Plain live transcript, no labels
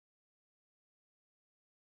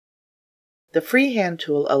The Freehand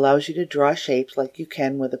tool allows you to draw shapes like you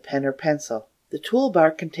can with a pen or pencil. The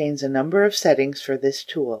toolbar contains a number of settings for this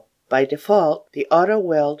tool. By default, the Auto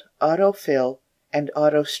Weld, Auto Fill, and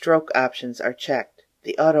Auto Stroke options are checked.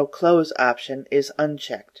 The Auto Close option is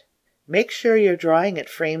unchecked. Make sure you're drawing at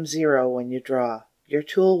frame 0 when you draw. Your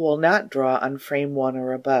tool will not draw on frame 1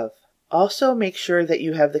 or above. Also make sure that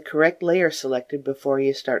you have the correct layer selected before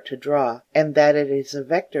you start to draw, and that it is a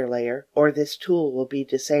vector layer, or this tool will be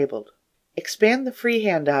disabled. Expand the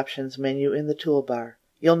Freehand options menu in the toolbar.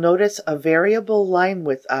 You'll notice a variable line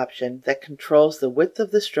width option that controls the width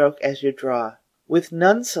of the stroke as you draw. With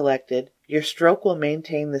none selected, your stroke will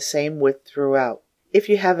maintain the same width throughout. If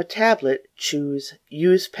you have a tablet, choose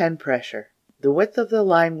Use Pen Pressure. The width of the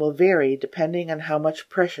line will vary depending on how much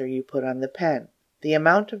pressure you put on the pen. The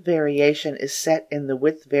amount of variation is set in the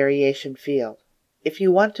Width Variation field. If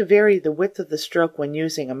you want to vary the width of the stroke when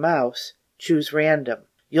using a mouse, choose Random.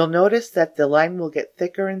 You'll notice that the line will get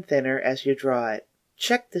thicker and thinner as you draw it.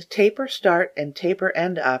 Check the Taper Start and Taper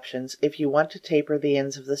End options if you want to taper the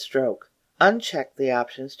ends of the stroke. Uncheck the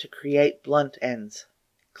options to create blunt ends.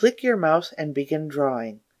 Click your mouse and begin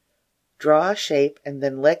drawing. Draw a shape and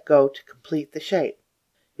then let go to complete the shape.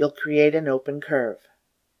 You'll create an open curve.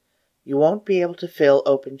 You won't be able to fill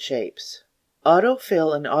open shapes. Auto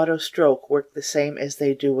Fill and Auto Stroke work the same as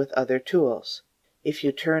they do with other tools. If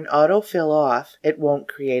you turn Auto Fill off, it won't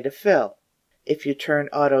create a fill. If you turn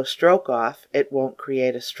Auto Stroke off, it won't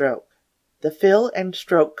create a stroke. The fill and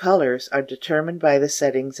stroke colors are determined by the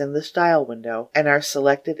settings in the Style window and are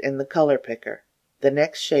selected in the color picker. The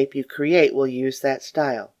next shape you create will use that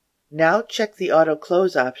style. Now check the Auto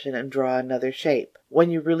Close option and draw another shape.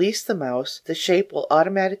 When you release the mouse, the shape will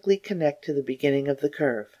automatically connect to the beginning of the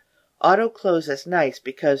curve. Auto Close is nice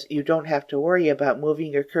because you don't have to worry about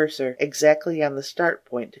moving your cursor exactly on the start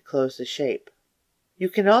point to close the shape. You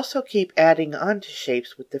can also keep adding on to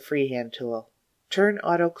shapes with the Freehand tool. Turn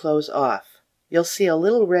Auto Close off. You'll see a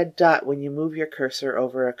little red dot when you move your cursor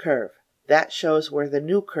over a curve. That shows where the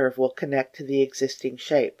new curve will connect to the existing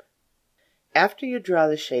shape. After you draw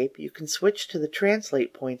the shape, you can switch to the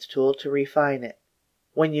Translate Points tool to refine it.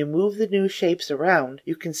 When you move the new shapes around,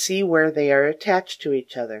 you can see where they are attached to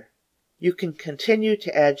each other. You can continue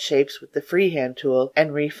to add shapes with the Freehand tool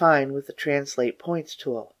and refine with the Translate Points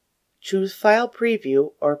tool. Choose File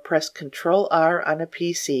Preview or press Ctrl-R on a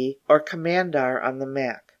PC or Command-R on the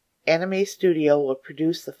Mac. Anime Studio will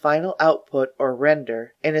produce the final output or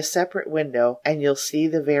render in a separate window and you'll see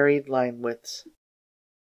the varied line widths.